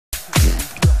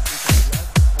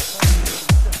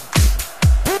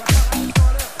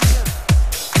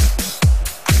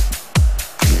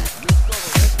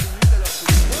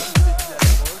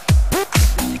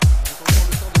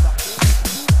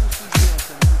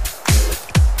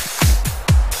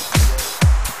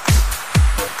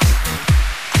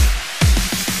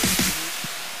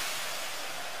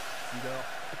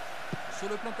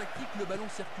que le ballon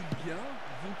circule bien.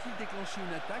 Vont-ils déclencher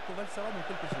une attaque? On va le savoir dans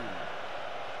quelques secondes.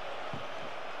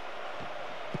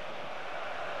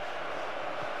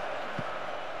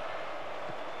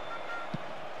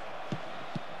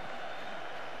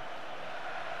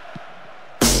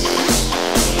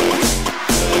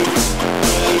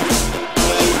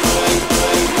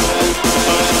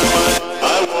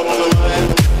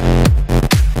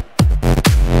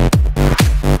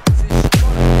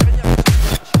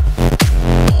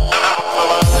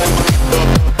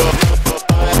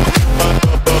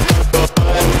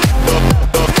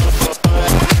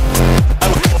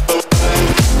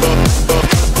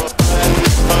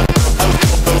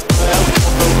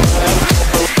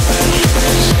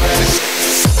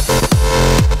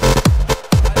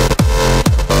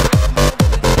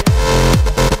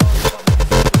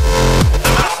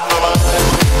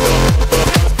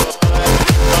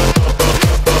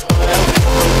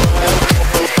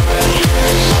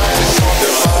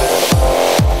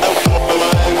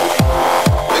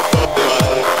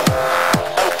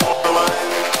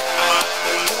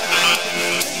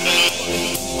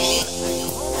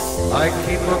 I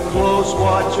keep a close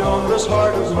watch on this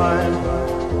heart of mine.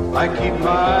 I keep my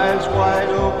eyes wide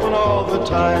open all the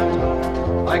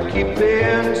time. I keep the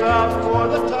ends out for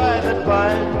the tie that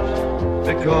binds.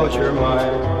 Because you're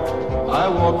mine, I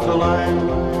walk the line.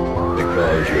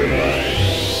 Because you're mine,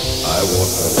 I walk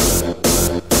the line.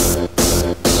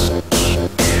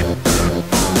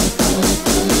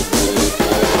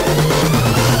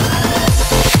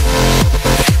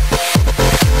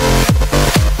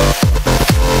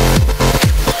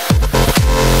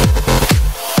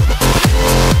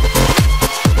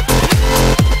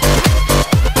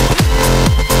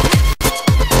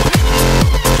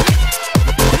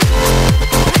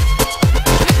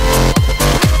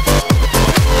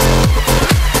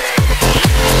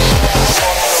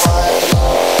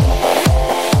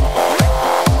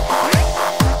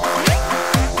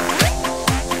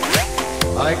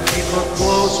 I keep a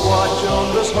close watch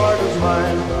on this heart of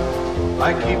mine.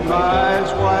 I keep my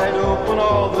eyes wide open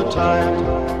all the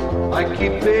time. I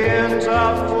keep the ends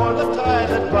out for the tie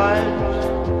that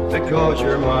binds. Because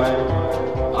you're mine,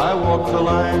 I walk the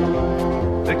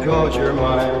line. Because you're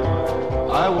mine,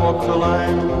 I walk the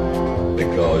line.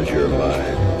 Because you're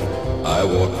mine, I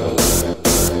walk the line.